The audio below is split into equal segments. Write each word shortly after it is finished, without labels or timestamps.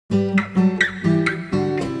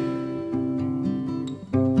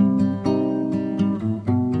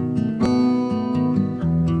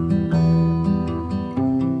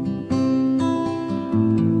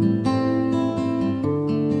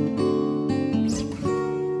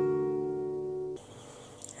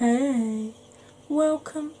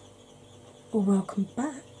or welcome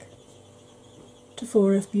back to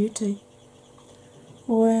 4F Beauty.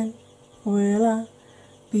 When will I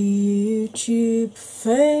be YouTube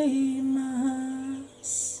famous?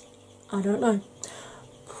 I don't know.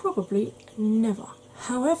 Probably never.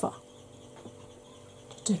 However,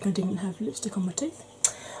 I didn't have lipstick on my teeth.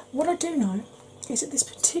 What I do know is that this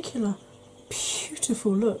particular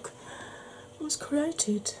beautiful look was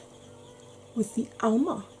created with the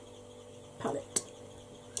Alma palette,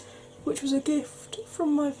 which was a gift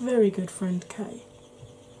from my very good friend Kay.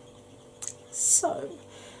 So,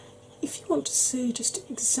 if you want to see just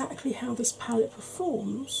exactly how this palette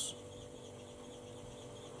performs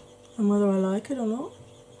and whether I like it or not,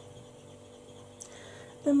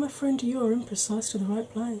 then my friend, you're in precisely the right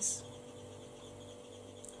place.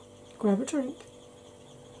 Grab a drink,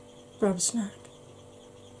 grab a snack,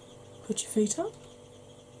 put your feet up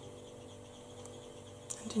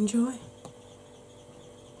and enjoy,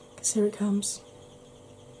 because here it comes.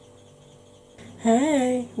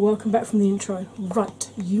 Hey, welcome back from the intro. Right,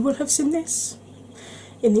 you will have seen this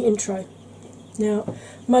in the intro. Now,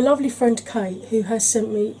 my lovely friend Kate, who has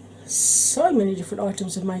sent me so many different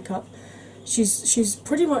items of makeup, she's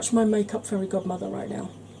pretty much my makeup fairy godmother right now.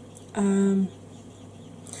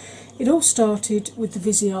 It all started with the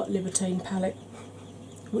Viseart Libertine palette,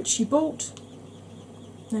 which she bought,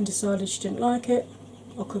 then decided she didn't like it,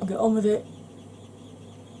 or couldn't get on with it.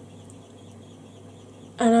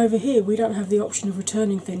 And over here we don't have the option of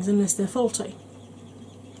returning things unless they're faulty.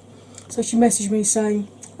 So she messaged me saying,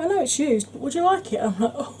 I know it's used, but would you like it? I'm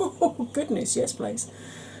like, oh goodness, yes please.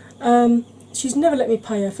 She's never let me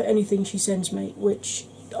pay her for anything she sends me, which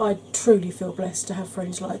I truly feel blessed to have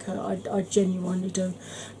friends like her. I genuinely do.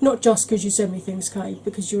 Not just because you send me things, Kate,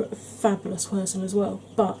 because you're a fabulous person as well.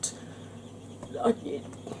 But,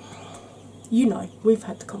 you know, we've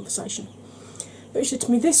had the conversation. But she said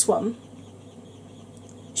to me, this one,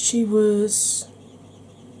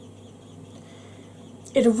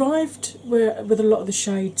 it arrived with a lot of the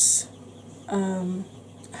shades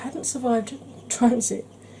hadn't survived transit.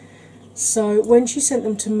 So when she sent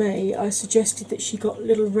them to me, I suggested that she got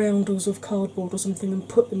little roundels of cardboard or something and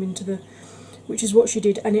put them into which is what she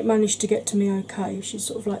did, and it managed to get to me okay. She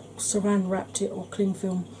sort of like saran wrapped it or cling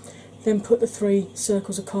film, then put the 3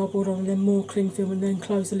 circles of cardboard on and then more cling film and then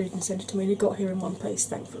closed the lid and sent it to me, and it got here in one piece,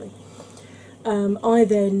 thankfully. I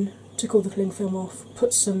then took all the cling film off,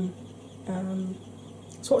 put some,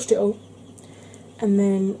 swatched it all, and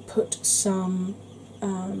then put some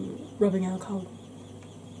rubbing alcohol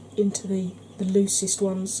into the loosest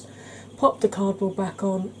ones, popped the cardboard back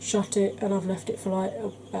on, shut it, and I've left it for like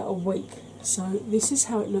about a week. So this is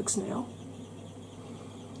how it looks now,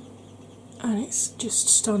 and it's just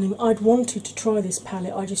stunning. I'd wanted to try this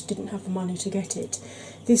palette, I just didn't have the money to get it.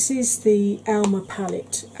 This is the Alma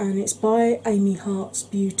palette, and it's by Amy Hart's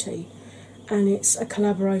Beauty, and it's a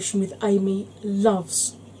collaboration with Amy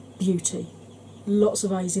Loves Beauty. Lots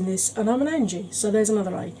of A's in this, and I'm an Angie, so there's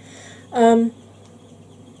another A.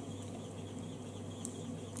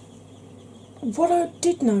 What I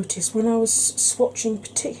did notice when I was swatching,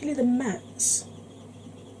 particularly the mattes,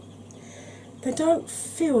 they don't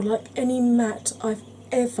feel like any matte I've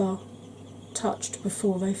ever touched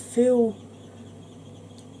before. They feel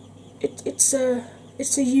it's a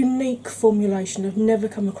unique formulation. I've never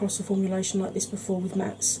come across a formulation like this before with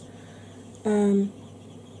mattes.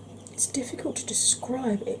 It's difficult to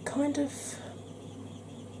describe. It kind of,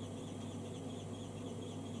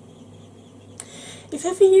 if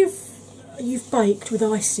ever you've baked with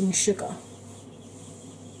icing sugar,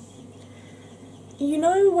 you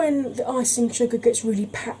know when the icing sugar gets really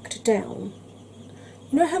packed down,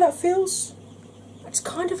 you know how that feels? That's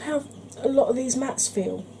kind of how a lot of these mattes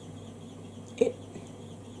feel.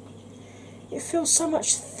 It feels so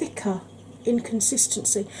much thicker in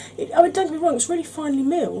consistency. I mean, don't get me wrong, it's really finely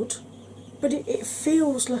milled, but it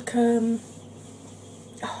feels like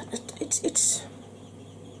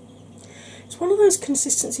it's one of those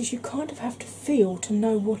consistencies you kind of have to feel to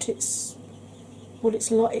know what it's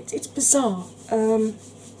like. It's bizarre.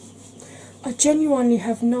 I genuinely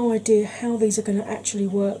have no idea how these are going to actually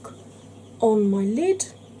work on my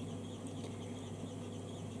lid,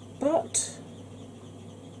 but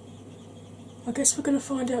I guess we're going to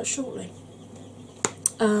find out shortly.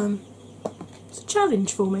 It's a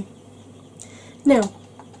challenge for me. Now,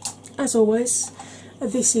 as always,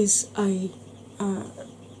 this is a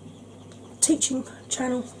teaching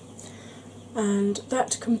channel, and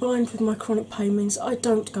that combined with my chronic pain means I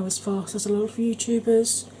don't go as fast as a lot of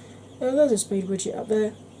YouTubers. There's a speed widget up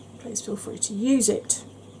there, please feel free to use it.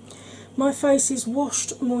 My face is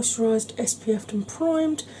washed, moisturised, SPF'd and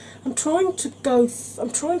primed. I'm trying to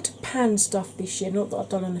pan stuff this year, not that I've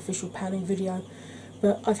done an official panning video,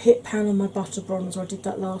 but I've hit pan on my butter bronzer. I did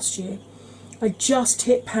that last year. I just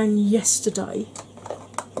hit pan yesterday,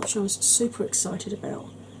 which I was super excited about,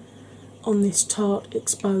 on this Tarte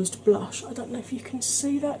Exposed blush. I don't know if you can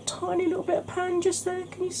see that tiny little bit of pan just there.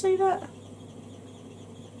 Can you see that?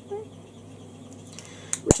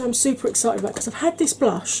 Which I'm super excited about because I've had this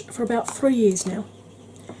blush for about 3 years now,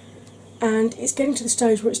 and it's getting to the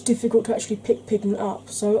stage where it's difficult to actually pick pigment up,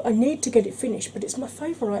 so I need to get it finished, but it's my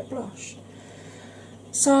favourite blush.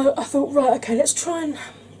 So I thought, right, okay, let's try and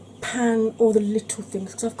pan all the little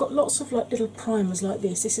things, because I've got lots of like little primers like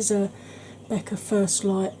this. This is a Becca First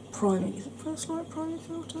Light priming. Is it First Light priming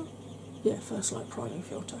filter? Yeah, First Light priming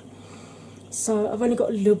filter. So I've only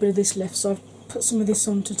got a little bit of this left, so I've put some of this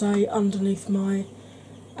on today underneath my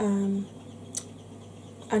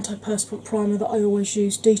antiperspirant primer that I always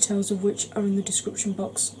use, details of which are in the description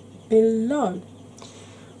box below.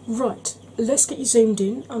 Right, let's get you zoomed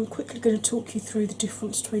in. I'm quickly going to talk you through the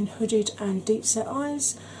difference between hooded and deep set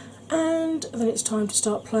eyes, and then it's time to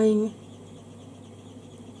start playing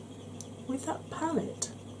with that palette.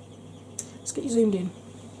 Let's get you zoomed in.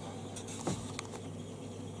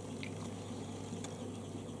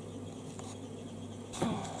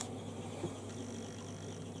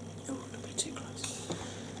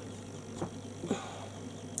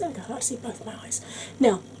 There we go, I see both my eyes.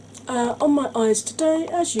 Now, on my eyes today,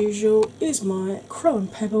 as usual, is my Crow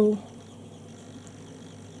and Pebble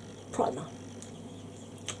primer.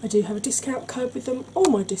 I do have a discount code with them. All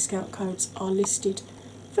my discount codes are listed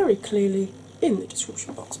very clearly in the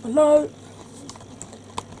description box below.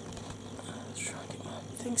 Let's try and get my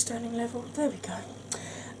thing standing level. There we go.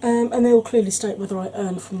 And they all clearly state whether I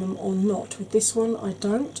earn from them or not. With this one, I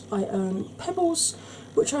don't. I earn pebbles,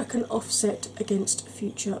 which I can offset against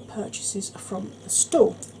future purchases from the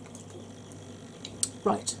store.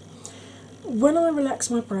 Right, when I relax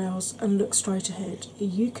my brows and look straight ahead,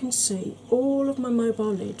 you can see all of my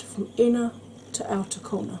mobile lid from inner to outer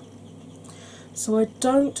corner. So I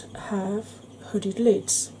don't have hooded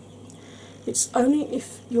lids. It's only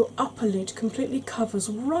if your upper lid completely covers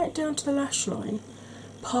right down to the lash line,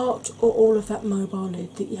 part or all of that mobile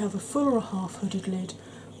lid, that you have a full or a half hooded lid,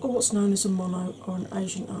 or what's known as a mono or an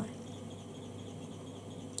Asian eye.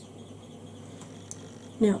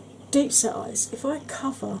 Now, deep set eyes, if I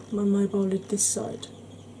cover my mobile lid this side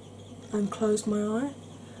and close my eye,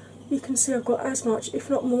 you can see I've got as much, if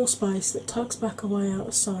not more, space that tucks back away out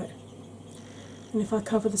of sight. And if I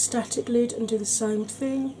cover the static lid and do the same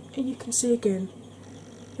thing, you can see again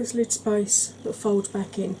there's lid space that folds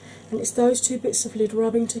back in, and it's those two bits of lid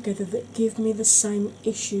rubbing together that give me the same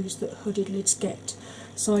issues that hooded lids get.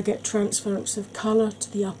 So I get transference of colour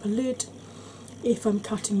to the upper lid. If I'm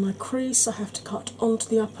cutting my crease, I have to cut onto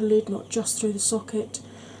the upper lid, not just through the socket.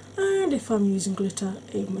 And if I'm using glitter,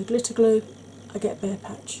 even with glitter glue, I get bare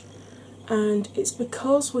patch. And it's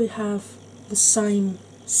because we have the same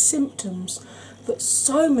symptoms that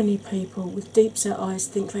so many people with deep set eyes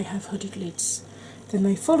think they have hooded lids. Then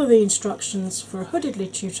they follow the instructions for a hooded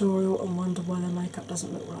lid tutorial and wonder why their makeup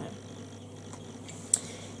doesn't look right.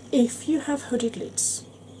 If you have hooded lids,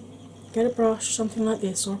 get a brush, something like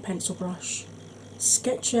this, or a pencil brush,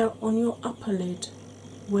 sketch out on your upper lid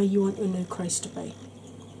where you want your new crease to be.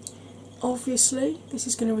 Obviously, this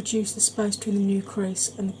is going to reduce the space between the new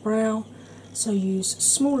crease and the brow, so use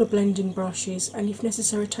smaller blending brushes, and if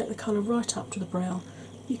necessary take the colour right up to the brow.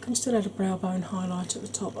 You can still add a brow bone highlight at the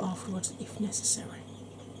top afterwards if necessary.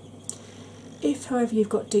 If, however, you've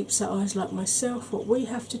got deep set eyes like myself, what we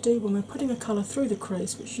have to do when we're putting a colour through the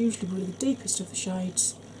crease, which is usually really the deepest of the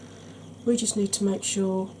shades, we just need to make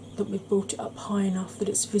sure that we've brought it up high enough that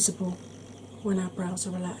it's visible when our brows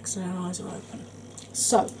are relaxed and our eyes are open.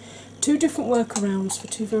 So, two different workarounds for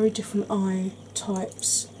two very different eye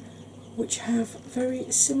types which have very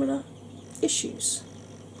similar issues.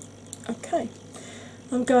 Okay,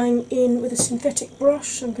 I'm going in with a synthetic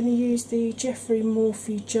brush. I'm going to use the Jeffree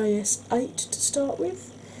Morphe JS8 to start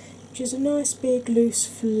with, which is a nice big loose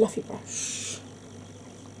fluffy brush.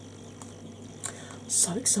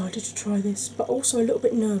 So excited to try this, but also a little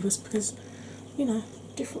bit nervous because, you know,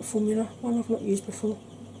 different formula, one I've not used before.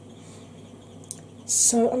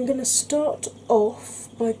 So I'm going to start off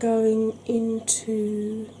by going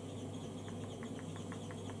into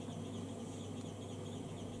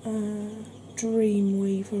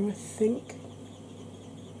Dreamweaver, I think.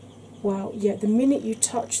 Wow, yeah, the minute you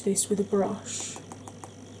touch this with a brush,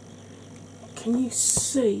 can you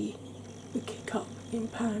see the kick up in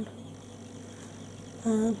pan?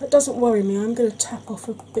 It doesn't worry me. I'm going to tap off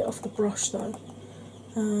a bit off the brush though.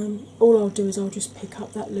 All I'll do is I'll just pick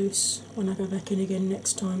up that loose when I go back in again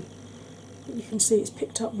next time. But you can see it's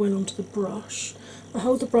picked up well onto the brush. I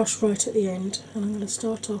hold the brush right at the end and I'm going to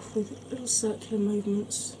start off with little circular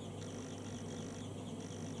movements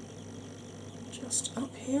just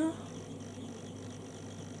up here.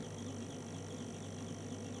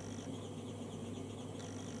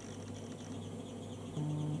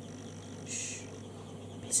 Shh,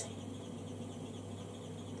 busy.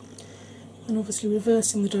 And obviously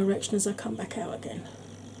reversing the direction as I come back out again.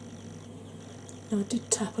 Now I did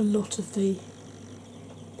tap a lot of the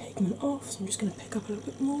pigment off, so I'm just going to pick up a little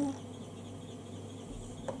bit more.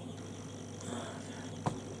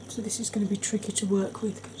 So this is going to be tricky to work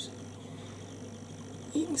with because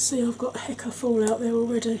you can see I've got hecker fall out there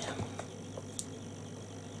already.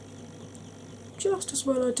 Just as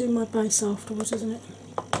well I do my base afterwards, isn't it?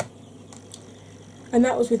 And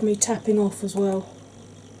that was with me tapping off as well.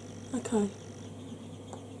 Okay.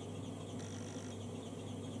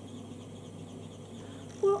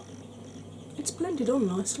 Well, it's blended on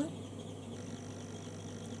nicely.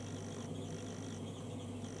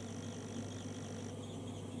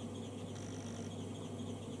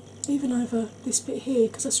 Even over this bit here,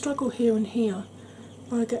 because I struggle here and here,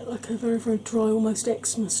 where I get like a very, very dry, almost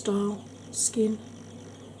eczema style skin.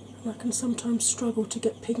 And I can sometimes struggle to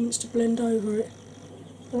get pigments to blend over it.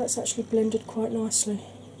 But that's actually blended quite nicely.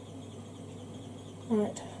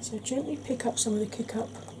 Right, so gently pick up some of the kick up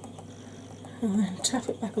and then tap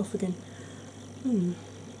it back off again. You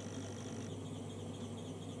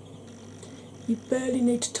barely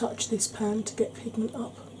need to touch this pan to get pigment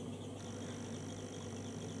up.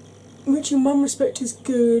 Which in one respect is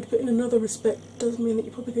good, but in another respect does mean that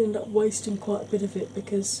you're probably going to end up wasting quite a bit of it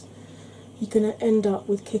because you're going to end up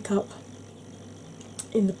with kick up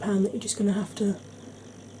in the pan that you're just going to have to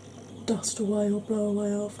dust away or blow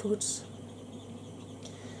away afterwards.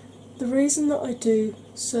 The reason that I do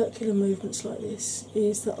circular movements like this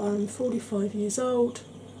is that I'm 45 years old.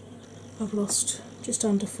 I've lost just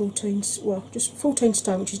under 14, well, just 14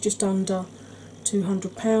 stone, which is just under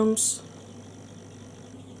 200 pounds.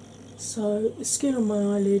 So the skin on my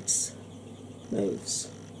eyelids moves.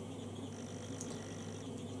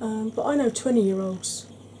 But I know 20-year-olds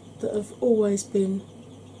that have always been,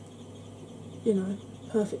 you know,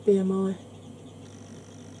 perfect BMI,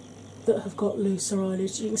 that have got looser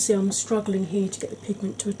eyelids. You can see I'm struggling here to get the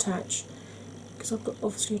pigment to attach because I've got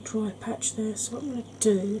obviously a dry patch there. So what I'm going to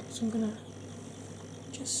do is I'm going to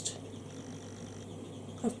just,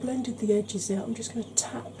 I've blended the edges out, I'm just going to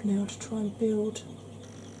tap now to try and build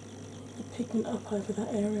the pigment up over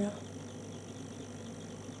that area.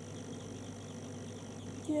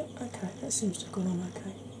 Yeah, okay, that seems to have gone on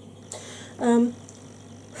okay.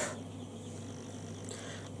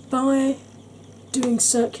 By doing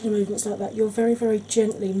circular movements like that, you're very, very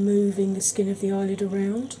gently moving the skin of the eyelid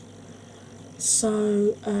around,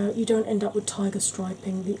 so you don't end up with tiger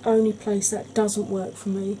striping. The only place that doesn't work for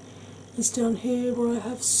me is down here where I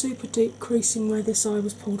have super deep creasing where this eye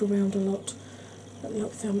was pulled around a lot at the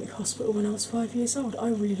ophthalmic hospital when I was 5 years old. I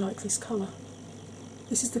really like this colour.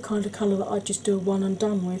 This is the kind of colour that I'd just do a one and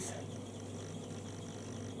done with.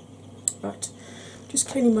 Right, just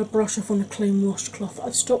cleaning my brush off on a clean washcloth.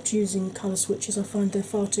 I've stopped using colour switches, I find they're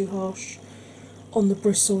far too harsh on the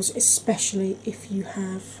bristles, especially if you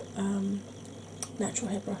have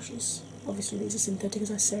natural hair brushes. Obviously these are synthetic,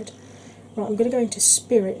 as I said. Right, I'm going to go into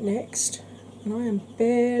Spirit next, and I am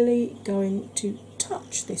barely going to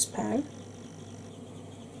touch this pan.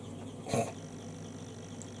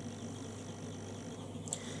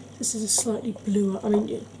 This is a slightly bluer, I mean,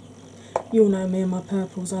 you all know me and my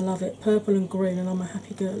purples, I love it. Purple and green, and I'm a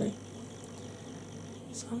happy girly.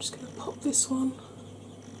 So I'm just going to pop this one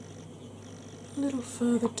a little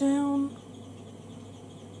further down.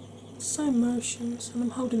 Same motions, and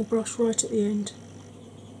I'm holding the brush right at the end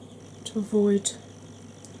to avoid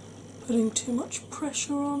putting too much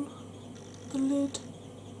pressure on the lid.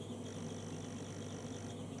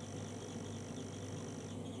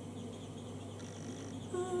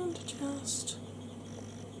 And just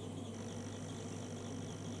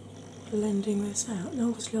blending this out. Now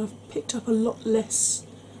obviously I've picked up a lot less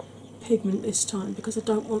pigment this time because I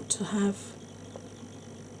don't want to have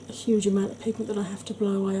a huge amount of pigment that I have to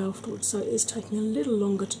blow away afterwards, so it is taking a little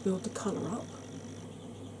longer to build the colour up.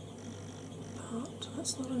 But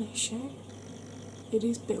that's not an issue. It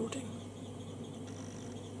is building.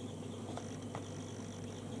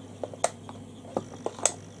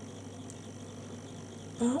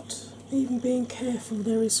 But even being careful,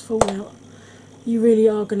 there is fallout. You really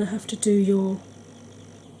are going to have to do your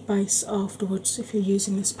base afterwards if you're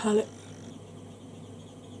using this palette.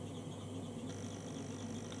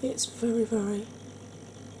 It's very, very...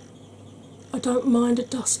 I don't mind a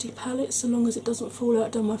dusty palette so long as it doesn't fall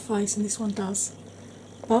out down my face, and this one does.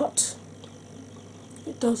 But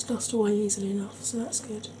it does dust away easily enough, so that's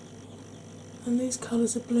good. And these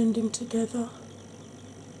colours are blending together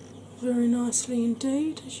very nicely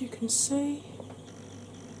indeed, as you can see.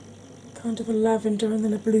 Kind of a lavender and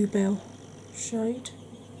then a bluebell shade.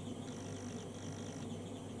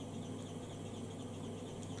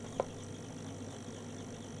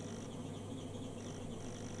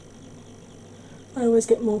 I always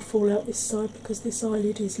get more fallout this side because this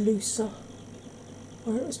eyelid is looser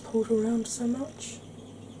where it was pulled around so much.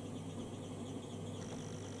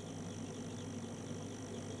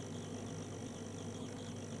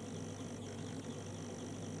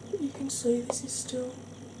 But you can see this is still,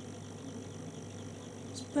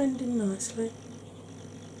 it's blending nicely.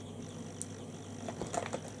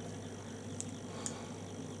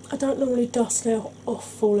 I don't normally dust out off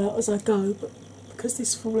fallout as I go, but because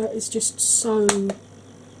this fallout is just so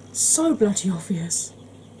bloody obvious,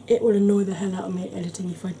 it will annoy the hell out of me at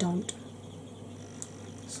editing if I don't.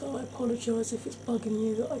 So I apologise if it's bugging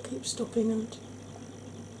you that I keep stopping and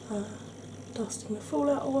dusting the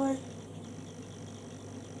fallout away.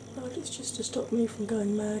 But it's just to stop me from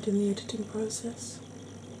going mad in the editing process.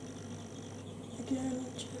 Again,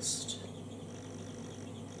 just...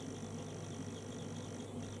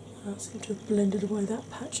 I seem to have blended away that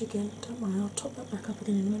patch again. Don't worry, I'll top that back up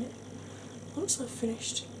again in a minute. Once I've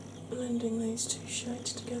finished blending these two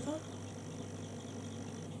shades together.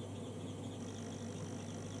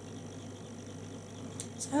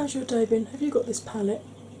 So how's your day been? Have you got this palette?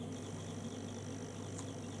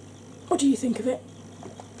 What do you think of it?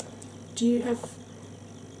 Do you have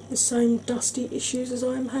the same dusty issues as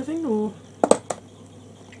I am having, or...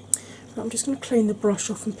 I'm just going to clean the brush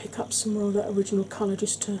off and pick up some more of that original colour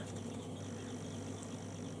just to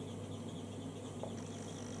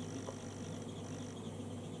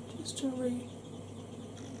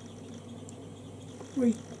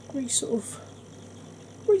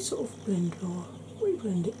sort of blend more,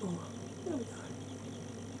 reblend it more. There we go.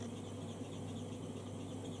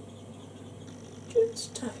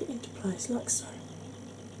 Just tap it into place like so.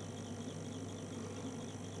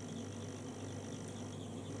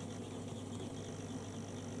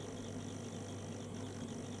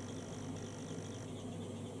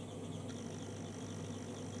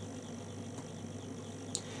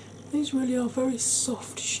 These really are very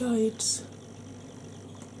soft shades.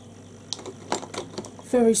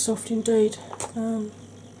 Very soft indeed. Don't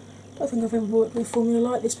think I've ever worked with a formula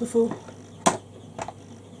like this before.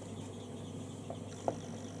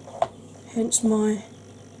 Hence my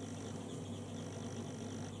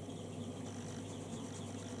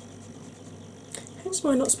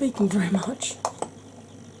not speaking very much.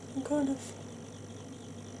 I'm kind of...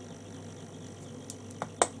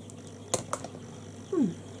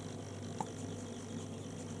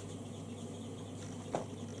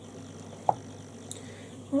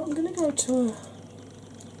 Well, I'm going to go to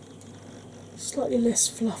a slightly less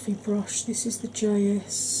fluffy brush. This is the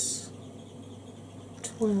JS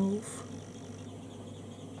 12.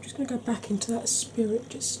 I'm just going to go back into that spirit.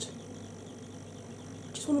 Just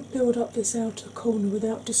want to build up this outer corner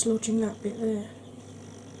without dislodging that bit there.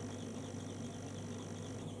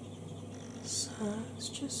 So let's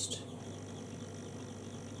just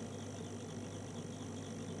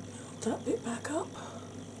build that bit back up.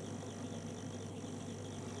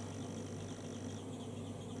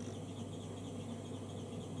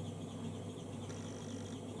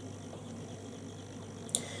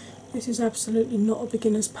 This is absolutely not a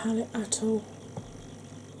beginner's palette at all.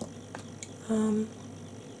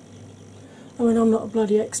 I mean, I'm not a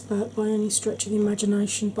bloody expert by any stretch of the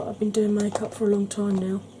imagination, but I've been doing makeup for a long time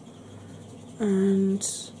now, and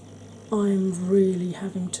I'm really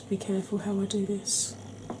having to be careful how I do this.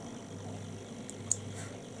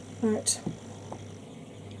 Right,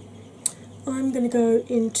 I'm going to go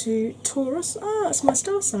into Taurus. Ah, that's my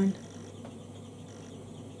star sign.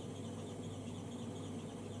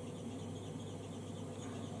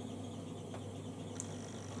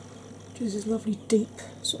 This is lovely deep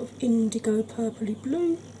sort of indigo purpley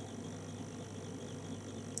blue,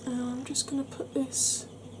 and I'm just going to put this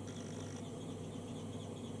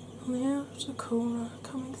on the outer corner,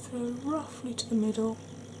 coming through roughly to the middle.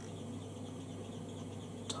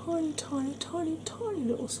 Tiny, tiny, tiny, tiny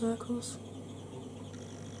little circles.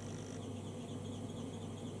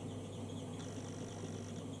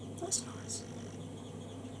 That's nice.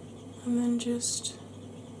 And then just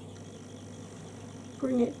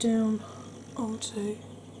bring it down onto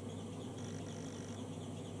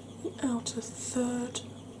outer third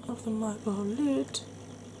of the mobile lid.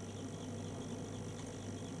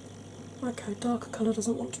 Okay, darker colour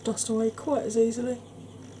doesn't want to dust away quite as easily,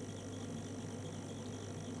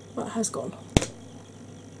 but it has gone.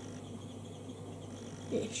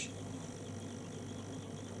 Ish.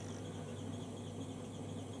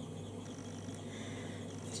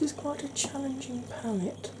 This is quite a challenging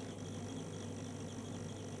palette.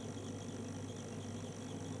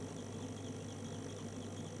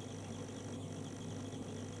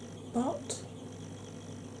 But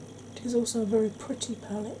it is also a very pretty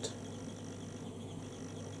palette.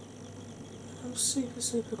 I'm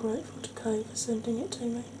super grateful to Kay for sending it to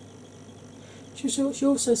me. She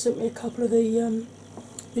also sent me a couple of the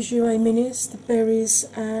Juvias minis, the berries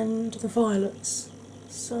and the violets.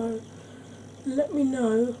 So let me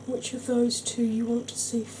know which of those two you want to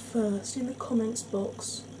see first in the comments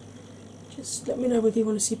box. Just let me know whether you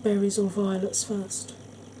want to see berries or violets first.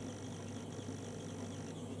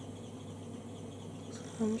 So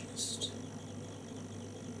I'm just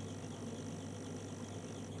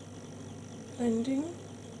blending.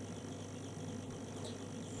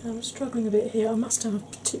 I'm struggling a bit here. I must have a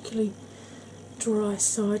particularly dry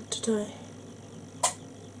side today.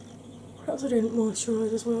 Perhaps I didn't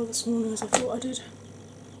moisturise as well this morning as I thought I did,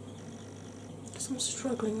 because I'm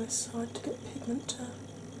struggling this side to get pigment to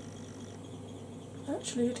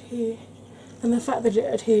actually adhere. And the fact that it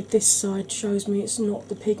adhered this side shows me it's not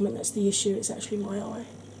the pigment that's the issue, it's actually my eye.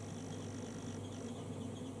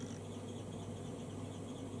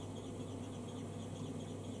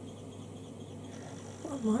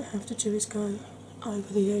 What I might have to do is go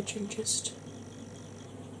over the edge and just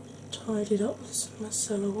tidy it up with some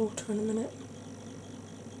micellar water in a minute.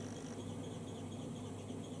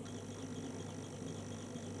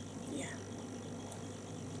 Yeah.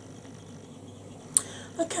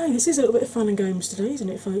 Okay, this is a little bit of fun and games today, isn't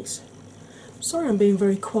it, folks? Sorry I'm being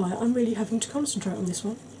very quiet, I'm really having to concentrate on this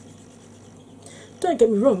one. Don't get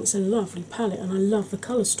me wrong, it's a lovely palette and I love the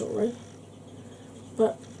colour story,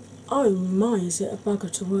 but oh my, is it a bugger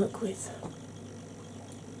to work with.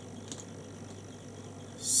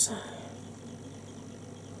 So,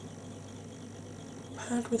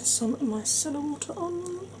 pad with some micellar water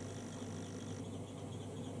on.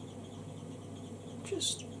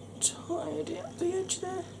 Just tidy up the edge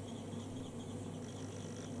there.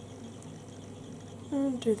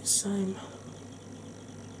 And do the same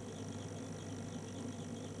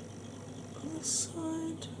on this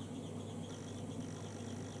side.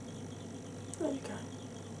 There we go.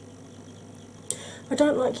 I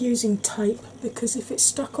don't like using tape because if it's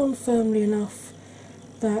stuck on firmly enough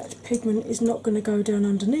that pigment is not going to go down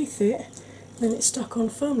underneath it, then it's stuck on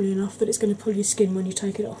firmly enough that it's going to pull your skin when you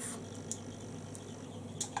take it off.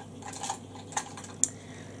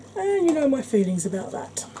 And you know my feelings about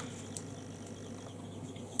that.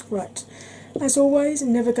 Right, as always,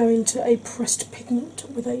 never go into a pressed pigment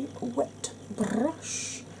with a wet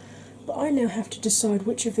brush, but I now have to decide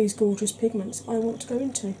which of these gorgeous pigments I want to go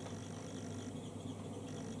into.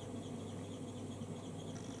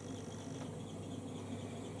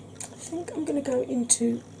 I think I'm going to go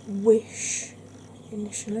into Wish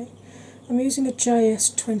initially. I'm using a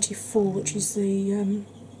JS24, which is the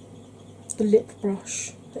lip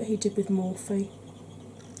brush that he did with Morphe,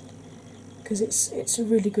 because it's a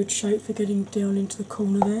really good shape for getting down into the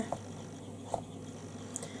corner there.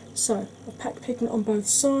 So I've packed pigment on both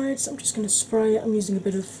sides. I'm just going to spray it. I'm using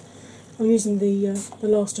the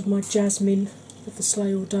last of my jasmine of the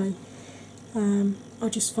Slay All Day. I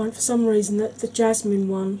just find for some reason that the jasmine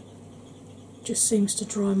one just seems to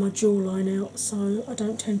dry my jawline out, so I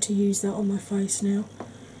don't tend to use that on my face now.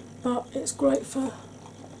 But it's great for,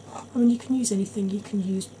 I mean, you can use anything. You can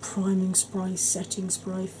use priming spray, setting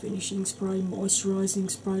spray, finishing spray,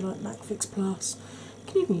 moisturising spray like MAC Fix Plus.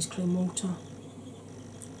 You can even use clean water.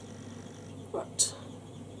 Right,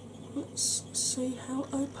 let's see how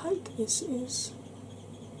opaque this is.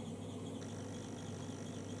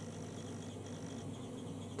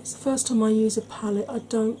 It's the first time I use a palette, I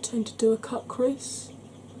don't tend to do a cut crease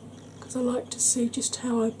because I like to see just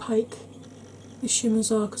how opaque the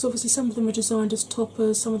shimmers are, because obviously some of them are designed as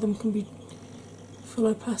toppers, some of them can be full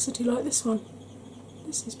opacity like this one.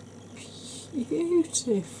 This is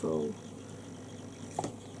beautiful.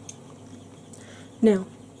 Now,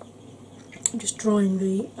 I'm just drying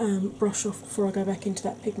the brush off before I go back into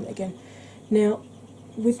that pigment again. Now,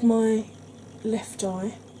 with my left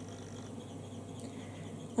eye,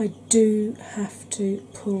 I do have to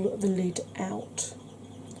pull the lid out,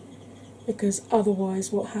 because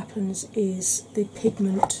otherwise what happens is the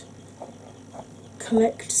pigment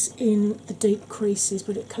collects in the deep creases,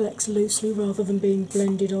 but it collects loosely rather than being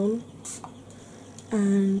blended on,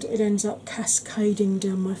 and it ends up cascading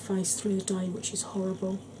down my face through the day, which is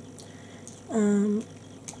horrible.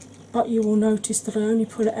 But you will notice that I only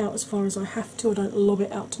pull it out as far as I have to. I don't lob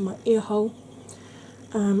it out to my ear hole,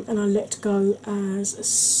 and I let go as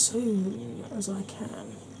soon as I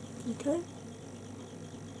can. Okay?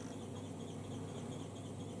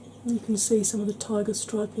 You can see some of the tiger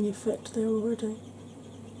striping effect there already.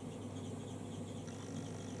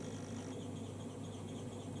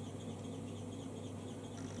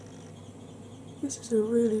 This is a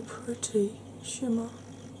really pretty shimmer.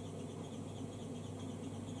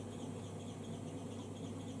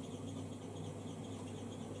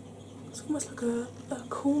 It's almost like a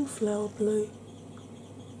cornflower blue.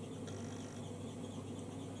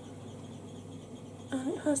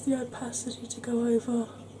 And it has the opacity to go over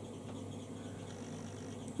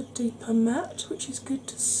the deeper matte, which is good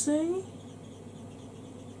to see.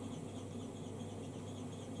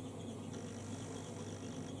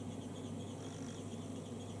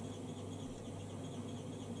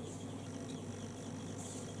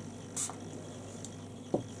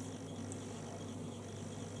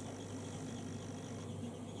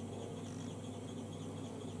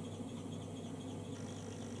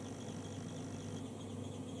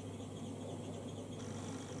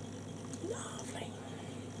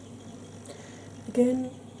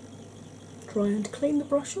 Again, try and clean the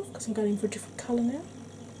brush off because I'm going for a different colour now.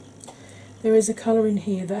 There is a colour in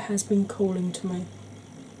here that has been calling to me,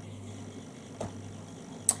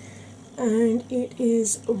 and it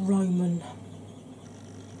is Roman,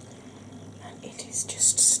 and it is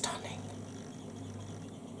just stunning.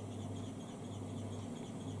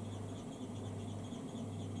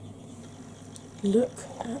 Look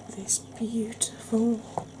at this beautiful,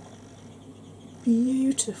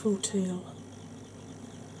 beautiful teal.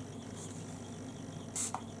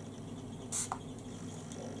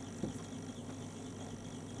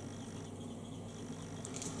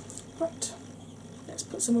 Right, let's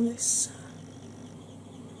put some on this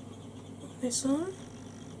eye.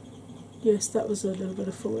 Yes, that was a little bit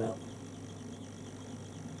of fallout.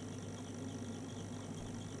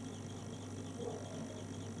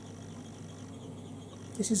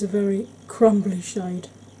 This is a very crumbly shade,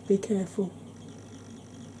 be careful.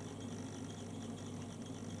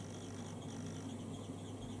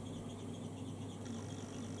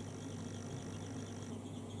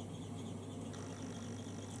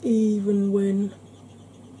 Even when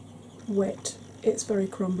wet, it's very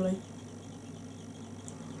crumbly.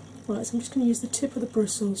 Right, so I'm just going to use the tip of the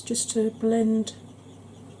bristles just to blend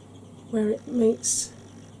where it meets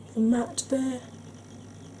the matte there,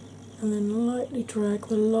 and then lightly drag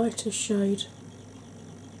the lighter shade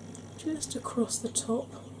just across the top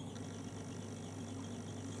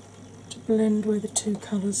to blend where the two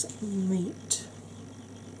colours meet.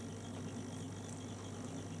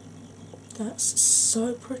 That's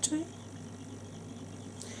so pretty.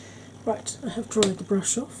 Right, I have dried the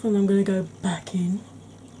brush off and I'm going to go back in.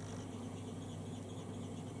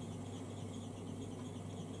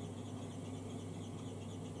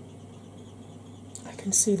 I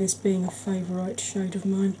can see this being a favourite shade of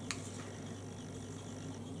mine.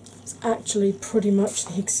 It's actually pretty much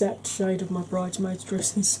the exact shade of my bridesmaids'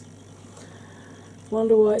 dresses.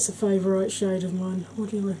 Wonder why it's a favourite shade of mine. What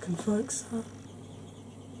do you reckon, folks? Huh?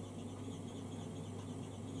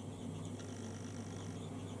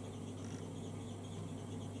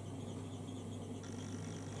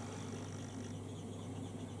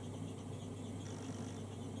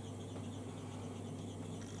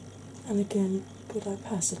 And again, good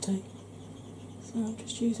opacity. So I'm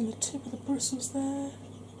just using the tip of the bristles there,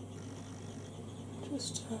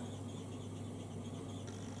 just to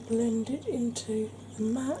blend it into the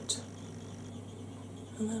matte,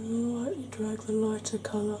 and then lightly drag the lighter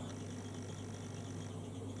colour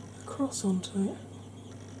across onto it.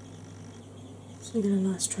 So you get a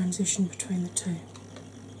nice transition between the two.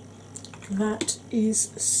 That is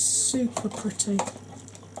super pretty.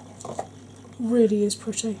 Really is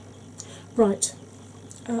pretty. Right,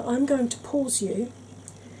 I'm going to pause you,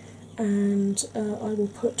 and I will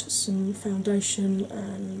put some foundation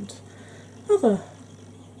and other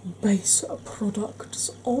base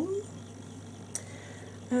products on,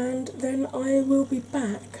 and then I will be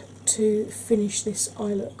back to finish this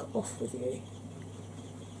eye look off with you.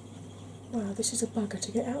 Wow, this is a bugger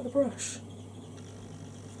to get out of the brush.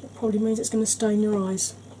 It probably means it's going to stain your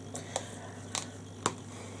eyes.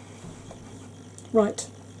 Right.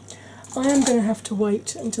 I am going to have to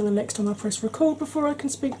wait until the next time I press record before I can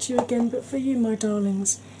speak to you again, but for you, my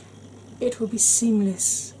darlings, it will be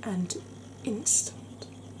seamless and instant.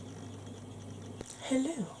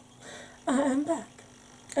 hello, I am back,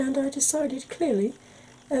 and I decided clearly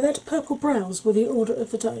that purple brows were the order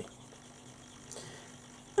of the day.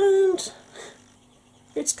 And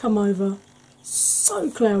it's come over so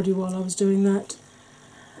cloudy while I was doing that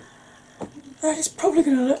that it's probably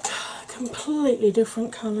going to look a completely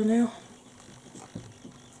different colour now.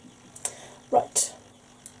 Right,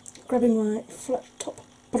 grabbing my flat top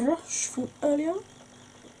brush from earlier,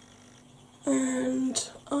 and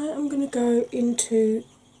I am going to go into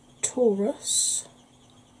Taurus.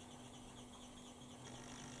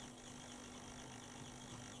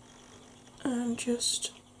 And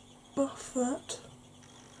just buff that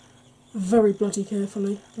very bloody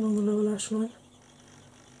carefully along the lower lash line,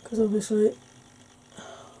 because obviously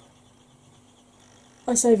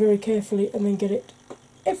I say very carefully and then get it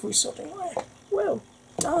every sodding way. Well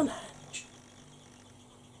done, Ange.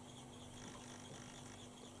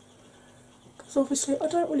 Because obviously I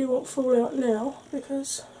don't really want fallout now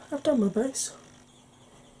because I've done my base.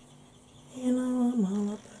 You know I'm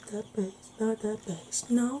all about that base,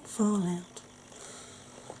 no fallout.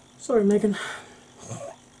 Sorry, Megan.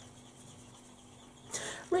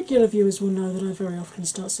 Regular viewers will know that I very often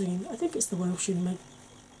start singing. I think it's the Welsh in me.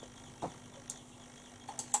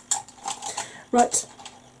 Right.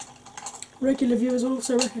 Regular viewers will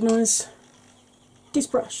also recognise this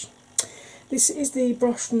brush. This is the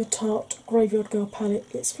brush from the Tarte Graveyard Girl palette.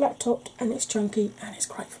 It's flat topped and it's chunky and it's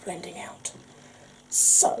great for blending out.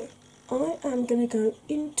 So, I am going to go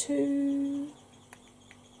into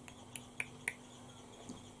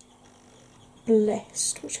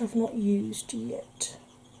Blessed, which I've not used yet,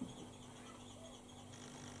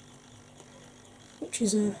 which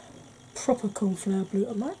is a proper cornflower blue.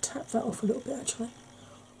 I might tap that off a little bit actually,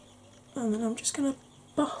 and then I'm just going to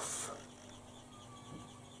buff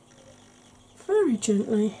very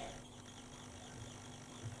gently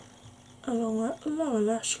along that lower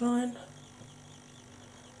lash line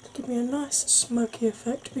to give me a nice smoky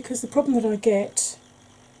effect, because the problem that I get,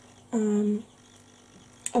 I've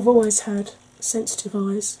always had sensitive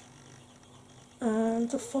eyes,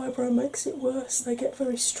 and the fibro makes it worse. They get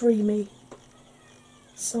very streamy,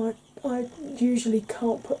 so I usually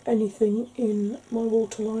can't put anything in my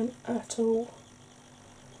waterline at all,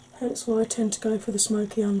 hence why I tend to go for the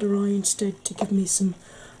smoky under eye instead to give me some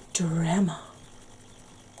drama.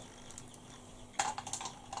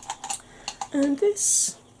 And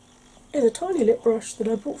this is a tiny lip brush that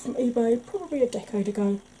I bought from eBay probably a decade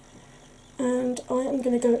ago. And I am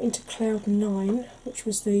going to go into Cloud 9, which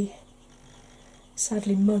was the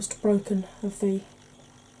sadly most broken of the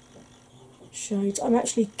shades. I'm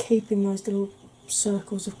actually keeping those little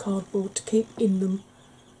circles of cardboard to keep in them.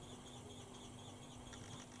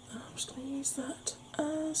 I'm just going to use that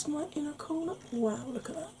as my inner corner. Wow, look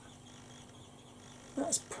at that.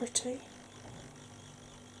 That's pretty.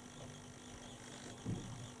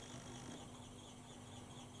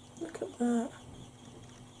 Look at that.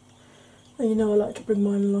 And you know I like to bring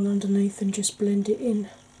mine along underneath and just blend it in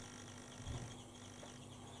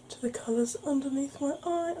to the colours underneath my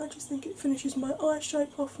eye. I just think it finishes my eye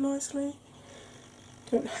shape off nicely.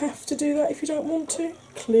 Don't have to do that if you don't want to,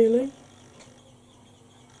 clearly.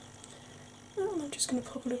 And I'm just going to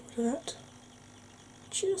pop a little bit of that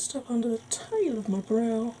just up under the tail of my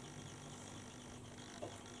brow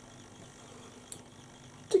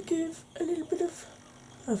to give a little bit of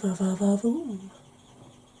a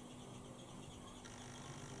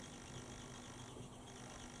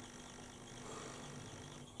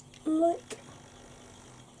like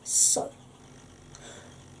so.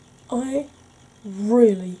 I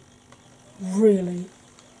really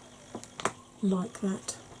like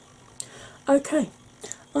that. Okay,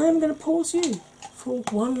 I am going to pause you for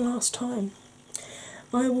one last time.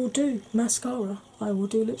 I will do mascara, I will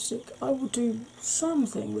do lipstick, I will do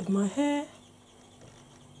something with my hair.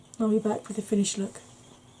 I'll be back with the finished look.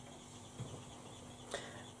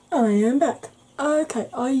 I am back. Okay,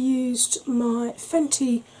 I used my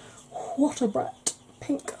Fenty What a Brat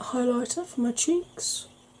pink highlighter for my cheeks,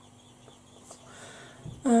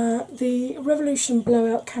 the Revolution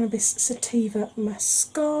Blowout Cannabis Sativa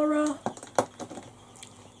mascara,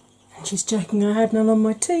 and she's joking, I had none on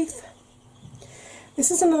my teeth.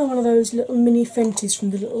 This is another one of those little mini Fenties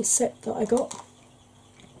from the little set that I got,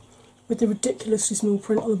 with the ridiculously small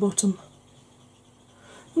print on the bottom.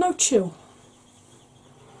 No chill.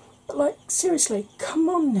 But like, seriously, come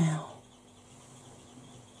on now.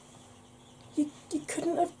 You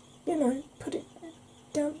couldn't have, you know, put it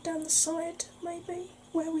down the side, maybe,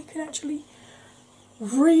 where we could actually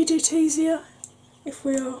read it easier if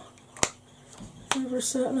we are over a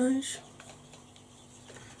certain age.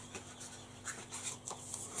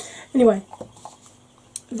 Anyway,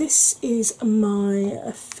 this is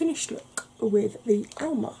my finished look with the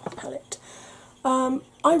Alma palette. I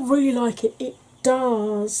really like it. It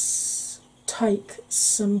does take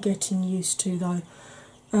some getting used to though.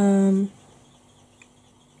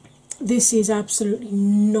 This is absolutely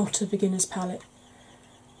not a beginner's palette.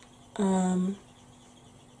 I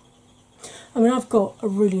mean, I've got a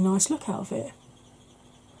really nice look out of it,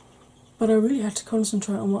 but I really had to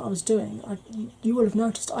concentrate on what I was doing. You will have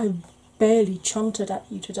noticed I barely chunted at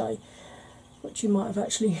you today, which you might have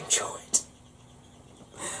actually enjoyed.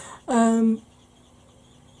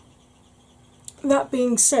 That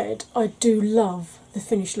being said, I do love the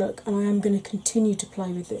finished look, and I am going to continue to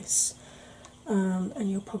play with this. And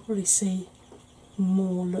you'll probably see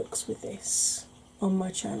more looks with this on my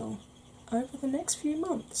channel over the next few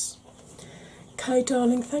months. Kay,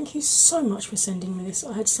 darling, thank you so much for sending me this.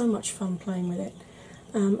 I had so much fun playing with it,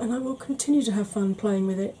 and I will continue to have fun playing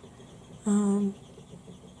with it.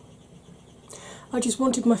 I just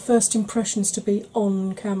wanted my first impressions to be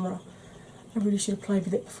on camera. I really should have played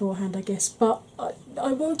with it beforehand, I guess, but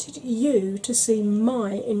I wanted you to see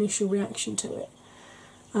my initial reaction to it.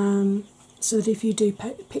 So that if you do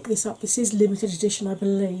pick this up, this is limited edition, I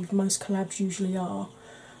believe, most collabs usually are.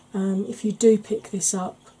 If you do pick this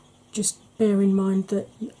up, just bear in mind that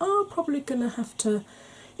you are probably going to have to.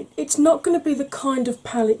 It's not going to be the kind of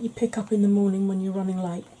palette you pick up in the morning when you're running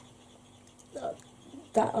late.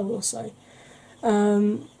 That I will say.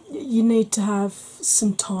 You need to have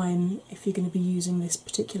some time if you're going to be using this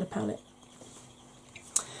particular palette.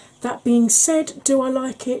 That being said, do I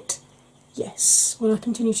like it? Yes. Will I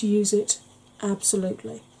continue to use it?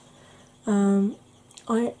 Absolutely.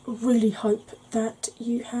 I really hope that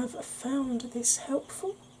you have found this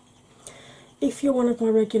helpful. If you're one of my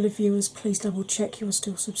regular viewers, please double check you're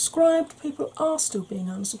still subscribed. People are still being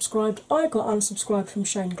unsubscribed. I got unsubscribed from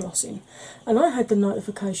Shane Glossin, and I had the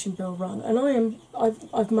notification bell rung, and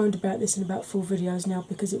I've moaned about this in about 4 videos now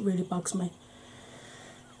because it really bugs me.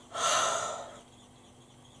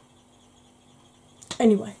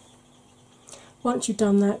 Anyway, once you've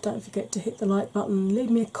done that, don't forget to hit the like button,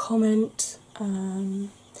 leave me a comment.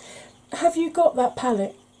 Have you got that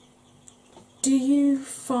palette? Do you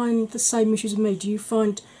find the same issues as me? Do you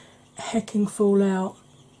find hecking fallout,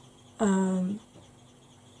 but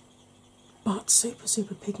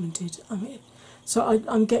super pigmented? I mean, so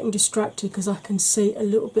I'm getting distracted because I can see a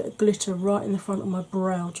little bit of glitter right in the front of my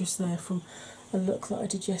brow just there from a look that I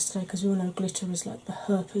did yesterday, because we all know glitter is like the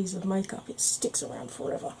herpes of makeup, it sticks around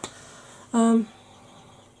forever.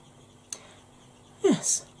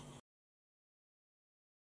 Yes.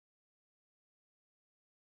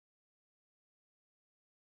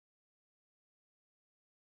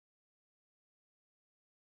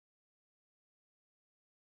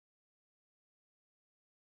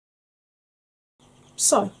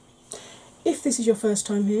 So, if this is your first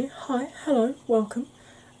time here, hi, hello, welcome.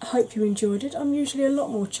 I hope you enjoyed it. I'm usually a lot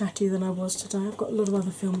more chatty than I was today. I've got a lot of other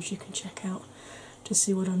films you can check out to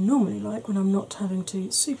see what I'm normally like when I'm not having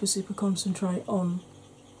to super concentrate on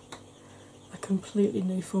a completely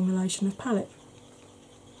new formulation of palette.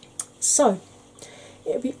 So,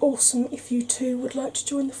 it would be awesome if you too would like to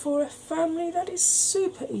join the 4F family. That is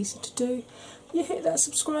super easy to do. You hit that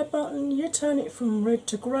subscribe button, you turn it from red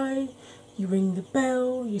to grey, you ring the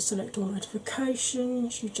bell, you select all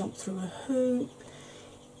notifications, you jump through a hoop,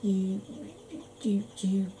 you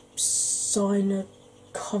sign a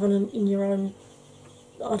covenant in your own,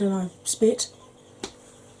 I don't know, spit.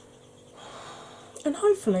 And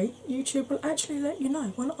hopefully YouTube will actually let you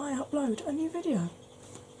know when I upload a new video.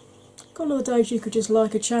 Gone are the days you could just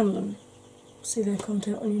like a channel and see their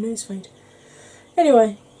content on your newsfeed.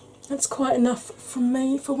 Anyway, that's quite enough from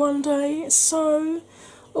me for one day, so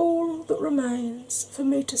all that remains for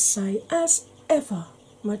me to say, as ever,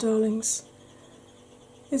 my darlings,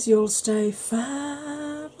 is you'll stay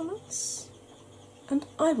fabulous, and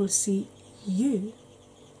I will see you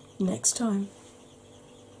next time.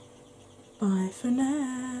 Bye for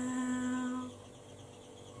now.